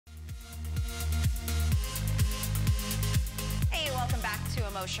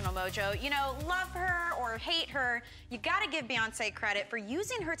emotional mojo. You know, love her or hate her, you gotta give Beyonce credit for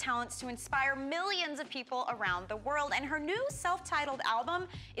using her talents to inspire millions of people around the world. And her new self-titled album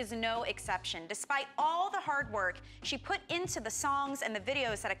is no exception. Despite all the hard work she put into the songs and the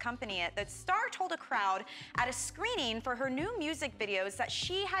videos that accompany it, the star told a crowd at a screening for her new music videos that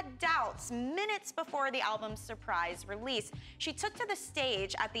she had doubts minutes before the album's surprise release. She took to the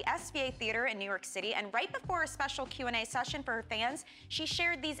stage at the SVA Theater in New York City, and right before a special Q&A session for her fans, she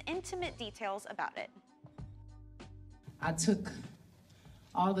shared these intimate details about it. I took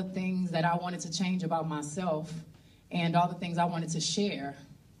all the things that I wanted to change about myself and all the things I wanted to share,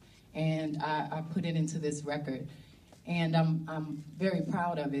 and I put it into this record. And I'm very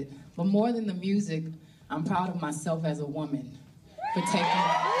proud of it. But more than the music, I'm proud of myself as a woman for taking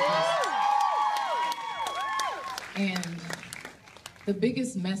this. And the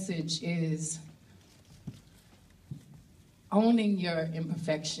biggest message is owning your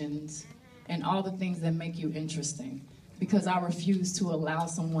imperfections and all the things that make you interesting, because I refuse to allow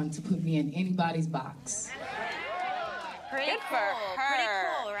someone to put me in anybody's box. Pretty Good cool. for her. Pretty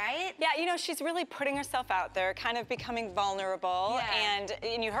cool, right? Yeah, you know, she's really putting herself out there, kind of becoming vulnerable. Yeah.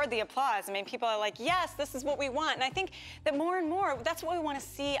 And you heard the applause. I mean, people are like, yes, this is what we want. And I think that more and more, that's what we want to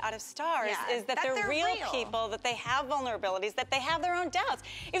see out of stars, Yeah, is that they're real people, that they have vulnerabilities, that they have their own doubts.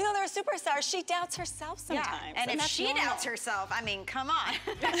 Even though they're a superstar, she doubts herself sometimes. Yeah. And if she normal. doubts herself, I mean, come on.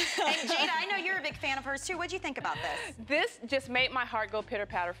 And Jada, I know you're a big fan of hers too. What'd you think about this? This just made my heart go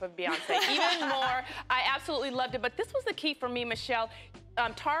pitter-patter for Beyonce. Even more, I absolutely loved it. But this was the key for me, Michelle.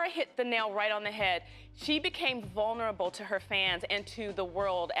 Tara hit the nail right on the head. She became vulnerable to her fans and to the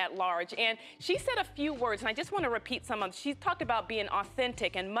world at large. And she said a few words, and I just want to repeat some of them. She talked about being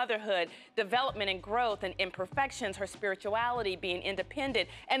authentic and motherhood, development and growth and imperfections, her spirituality, being independent,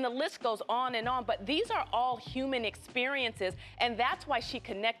 and the list goes on and on. But these are all human experiences, and that's why she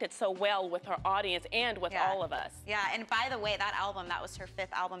connected so well with her audience and with all of us. Yeah, and by the way, that album, that was her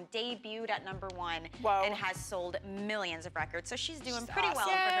 5th album, debuted at #1 and has sold millions of records. So she's doing pretty well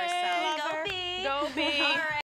for herself. Go B! Go B! All right.